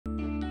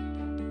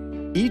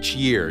Each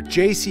year,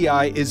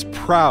 JCI is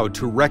proud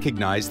to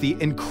recognize the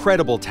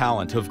incredible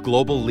talent of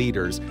global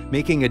leaders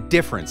making a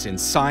difference in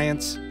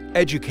science,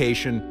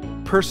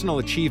 education, personal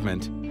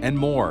achievement, and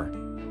more.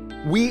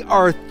 We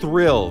are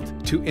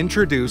thrilled to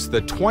introduce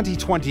the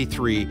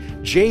 2023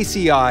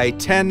 JCI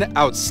 10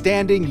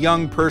 Outstanding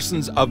Young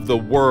Persons of the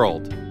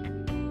World.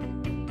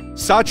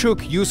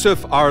 Selçuk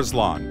Yusuf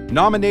Arslan,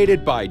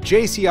 nominated by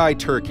JCI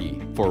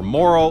Turkey for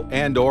moral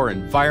and/or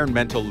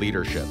environmental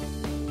leadership.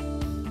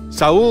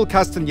 Saul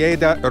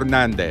Castañeda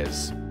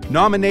Hernandez,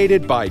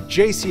 nominated by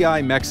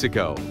JCI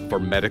Mexico for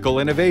medical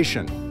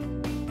innovation.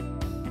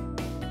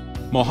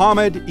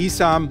 Mohammed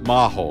Isam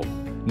Maho,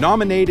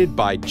 nominated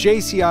by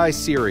JCI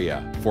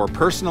Syria for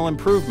personal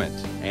improvement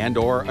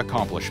and/or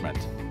accomplishment.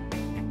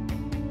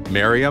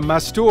 Mariam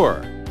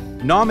Mastour,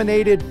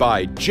 nominated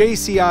by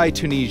JCI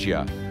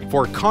Tunisia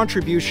for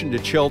contribution to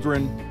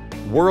children,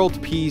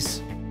 world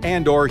peace,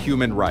 and/or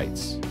human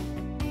rights.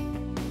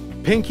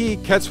 Pinky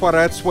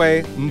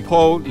Ketswaretswe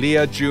Mpo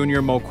Lia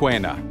Jr.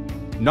 Mokwena,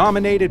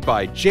 nominated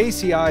by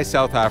JCI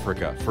South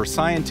Africa for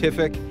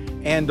scientific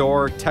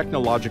and/or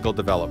technological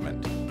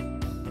development.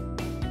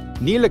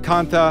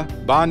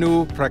 Nilakanta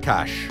Banu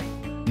Prakash,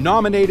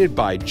 nominated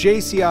by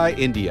JCI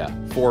India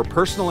for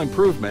personal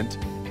improvement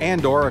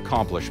and/or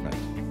accomplishment.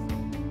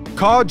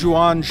 Ka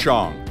Juan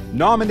Shong,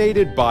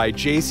 nominated by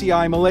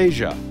JCI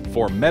Malaysia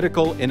for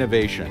medical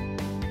innovation.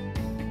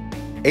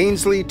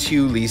 Ainsley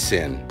Tu Lee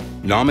Sin,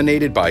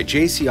 nominated by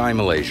JCI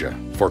Malaysia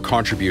for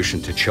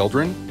contribution to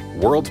children,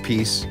 world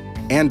peace,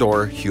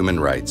 and/or human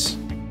rights.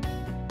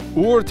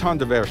 Uğur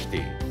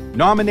Tandavershti,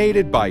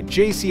 nominated by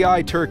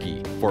JCI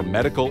Turkey for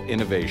medical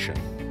innovation.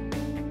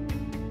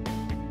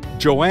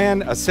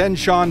 Joanne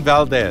Ascension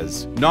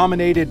Valdez,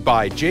 nominated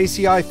by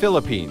JCI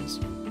Philippines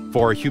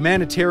for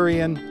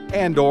humanitarian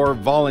and/or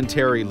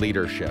voluntary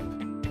leadership.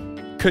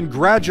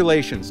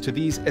 Congratulations to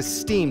these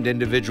esteemed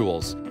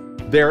individuals.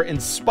 Their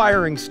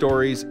inspiring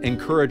stories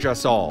encourage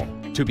us all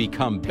to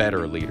become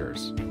better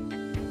leaders.